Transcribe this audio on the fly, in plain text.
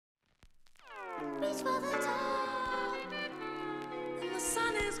for the top, and the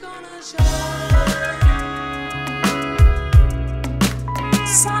sun is gonna shine.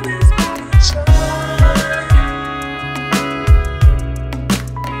 Sun is gonna shine.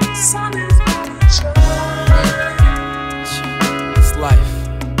 Sun is gonna shine. It's life.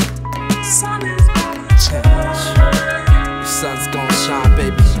 Sun is gonna shine. The sun's gonna shine,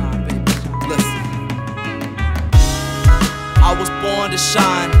 baby. Listen. I was born to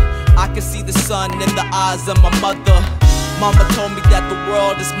shine. I can see the sun in the eyes of my mother. Mama told me that the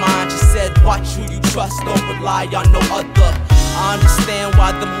world is mine. She said, watch who you trust, don't rely on no other. I understand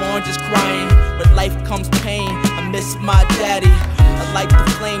why them horns is crying. With life comes pain, I miss my daddy. I like the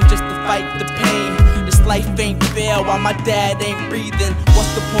flame just to fight the pain. This life ain't fair while my dad ain't breathing. What's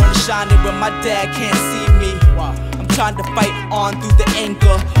the point of shining when my dad can't see me? I'm trying to fight on through the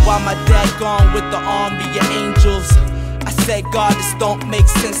anger while my dad gone with the army of angels. I said, God, this don't make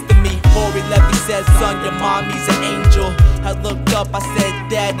sense to me. Corey Levy said, son, your mommy's an angel. I looked up, I said,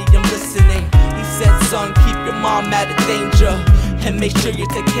 Daddy, I'm listening. He said, son, keep your mom out of danger, and make sure you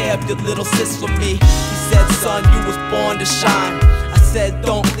take care of your little sis for me. He said, son, you was born to shine. I said,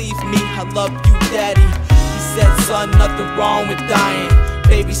 don't leave me, I love you, Daddy. He said, son, nothing wrong with dying.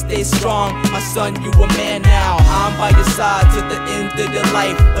 Baby, stay strong, my son, you a man now. I'm by your side to the end of your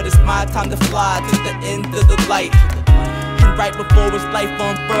life, but it's my time to fly to the end of the light. And right before his life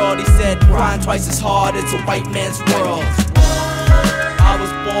unfurled, he said, grind twice as hard, it's a white man's world. I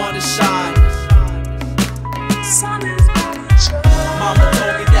was born to shine. Sun is gonna shine. Mama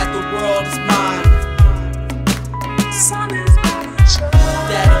told me that the world is mine. Sun is gonna shine.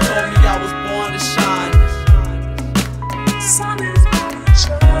 Daddy told me I was born to shine. Sun is gonna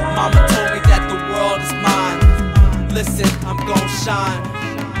shine. Mama told me that the world is mine. Listen, I'm gon' shine.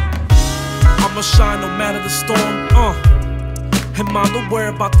 I'ma shine no matter the storm, And mom, don't worry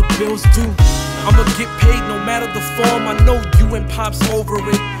about the bills due. I'ma get paid no matter the form. I know you and Pop's over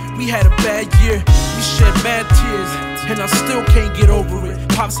it. We had a bad year, we shed mad tears, and I still can't get over it.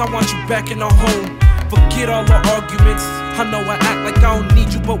 Pops, I want you back in our home. Forget all the arguments. I know I act like I don't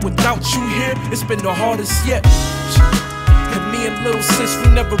need you, but without you here, it's been the hardest yet. And me and little sis,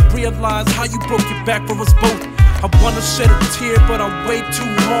 we never realized how you broke your back for us both. I wanna shed a tear, but I'm way too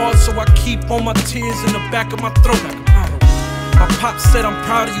hard, so I keep all my tears in the back of my throat. My pop said, I'm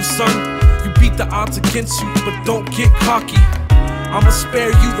proud of you, son. You beat the odds against you, but don't get cocky. I'ma spare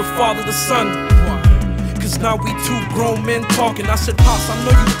you the father, the son. Cause now we two grown men talking. I said, Pops, I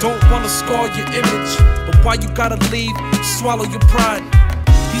know you don't wanna scar your image, but why you gotta leave? Swallow your pride.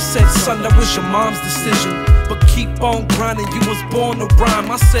 He said, son, that was your mom's decision, but keep on grinding, you was born to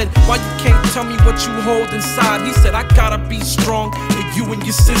rhyme. I said, why you can't tell me what you hold inside? He said, I gotta be strong for you and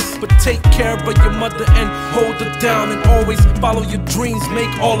your sis, but take care of your mother and hold her down, and always follow your dreams,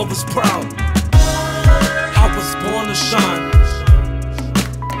 make all of us proud. I was born to shine.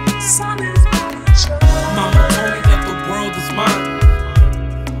 Sun is gonna shine. Mama told me that the world is mine.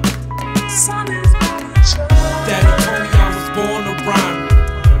 Sun is gonna shine. Daddy told me I was born to rhyme.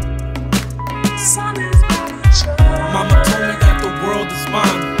 Sun is gonna shine. Mama told me that the world is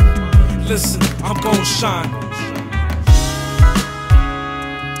mine. Listen, I'm gon' shine.